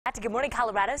back to Good Morning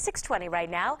Colorado, 620 right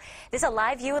now. This is a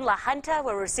live view in La Junta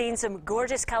where we're seeing some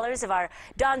gorgeous colors of our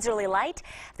dawn's early light.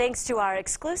 Thanks to our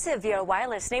exclusive Viera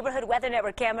Wireless Neighborhood Weather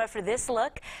Network camera for this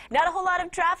look. Not a whole lot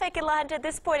of traffic in La Junta at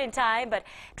this point in time, but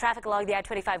traffic along the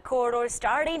I-25 corridor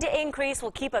starting to increase.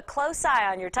 We'll keep a close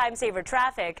eye on your time saver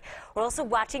traffic. We're also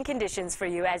watching conditions for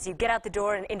you as you get out the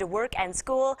door and into work and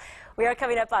school. We are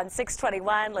coming up on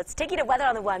 621. Let's take you to Weather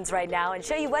on the Ones right now and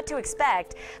show you what to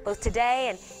expect both today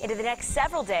and into the next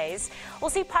several days. We'll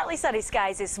see partly sunny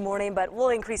skies this morning, but we'll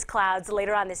increase clouds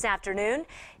later on this afternoon,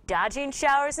 dodging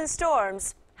showers and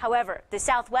storms. However, the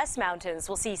southwest mountains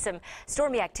will see some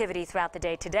stormy activity throughout the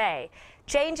day today.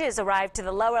 Changes arrive to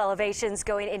the lower elevations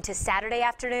going into Saturday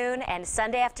afternoon and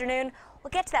Sunday afternoon. We'll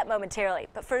get to that momentarily,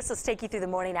 but first let's take you through the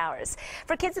morning hours.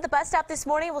 For kids at the bus stop this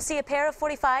morning, we'll see a pair of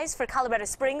 45s for Colorado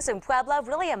Springs and Pueblo.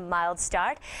 Really a mild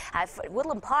start.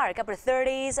 Woodland Park, upper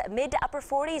 30s, mid to upper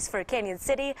 40s for Canyon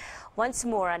City. Once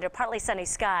more under partly sunny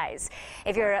skies.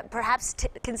 If you're perhaps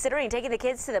considering taking the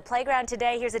kids to the playground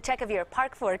today, here's a check of your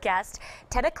park forecast.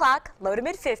 10 o'clock, low to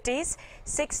mid 50s,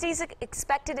 60s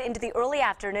expected into the early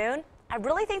afternoon. I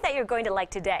really think that you're going to like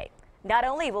today. Not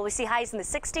only will we see highs in the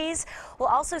 60s, we'll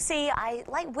also see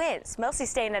light winds, mostly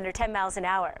staying under 10 miles an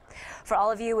hour. For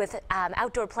all of you with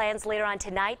outdoor plans later on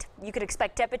tonight, you could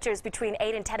expect temperatures between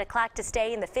 8 and 10 o'clock to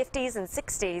stay in the 50s and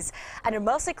 60s under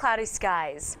mostly cloudy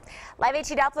skies. Live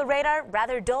HE Doppler radar,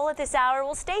 rather dull at this hour.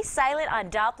 We'll stay silent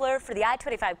on Doppler for the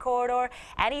I-25 corridor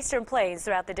and eastern plains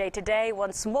throughout the day today.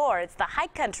 Once more, it's the high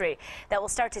country that will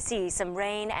start to see some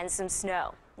rain and some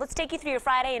snow. Let's take you through your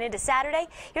Friday and into Saturday.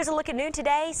 Here's a look at noon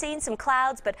today, seeing some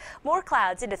clouds, but more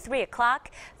clouds into 3 o'clock.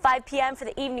 5 p.m. for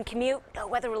the evening commute. No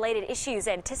weather-related issues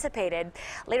anticipated.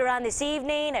 Later on this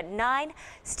evening at 9,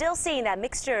 still seeing that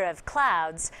mixture of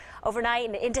clouds. Overnight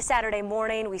and into Saturday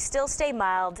morning, we still stay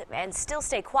mild and still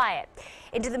stay quiet.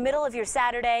 Into the middle of your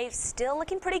Saturday, still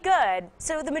looking pretty good.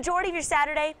 So the majority of your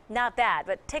Saturday, not bad,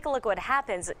 but take a look at what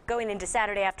happens going into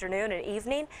Saturday afternoon and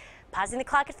evening. Pausing the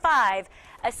clock at 5,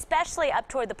 especially up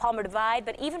toward the Palmer Divide,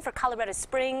 but even for Colorado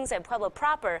Springs and Pueblo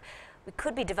proper, we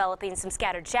could be developing some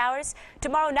scattered showers.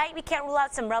 Tomorrow night, we can't rule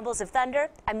out some rumbles of thunder.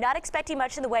 I'm not expecting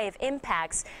much in the way of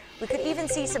impacts. We could even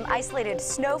see some isolated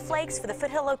snowflakes for the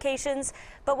foothill locations,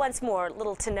 but once more,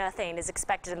 little to nothing is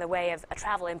expected in the way of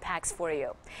travel impacts for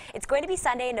you. It's going to be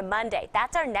Sunday into Monday.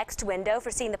 That's our next window for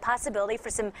seeing the possibility for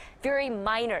some very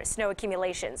minor snow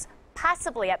accumulations,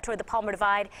 possibly up toward the Palmer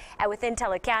Divide and within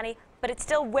Teller County, but it's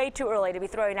still way too early to be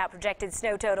throwing out projected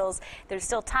snow totals. There's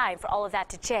still time for all of that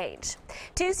to change.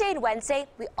 Tuesday and Wednesday,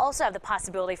 we also have the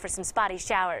possibility for some spotty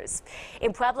showers.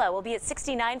 In Pueblo, we'll be at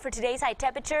 69 for today's high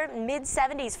temperature,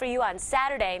 mid-70s for you on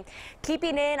Saturday,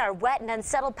 keeping in our wet and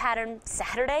unsettled pattern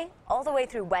Saturday all the way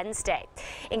through Wednesday.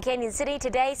 In Canyon City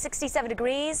today, 67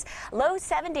 degrees, low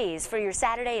 70s for your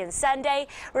Saturday and Sunday.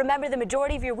 Remember, the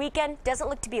majority of your weekend doesn't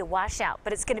look to be a washout,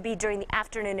 but it's going to be during the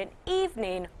afternoon and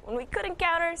evening when we could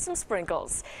encounter some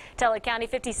sprinkles. Teller County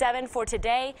 57 for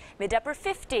today, mid-upper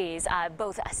 50s,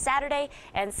 both Saturday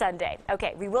and Sunday.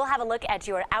 Okay, we will have a look at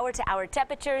your hour-to-hour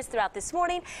temperatures throughout this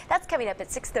morning. That's coming up at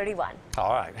 6:31.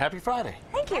 All right, happy Friday.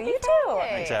 Thank you. You too.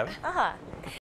 Thanks, Abby.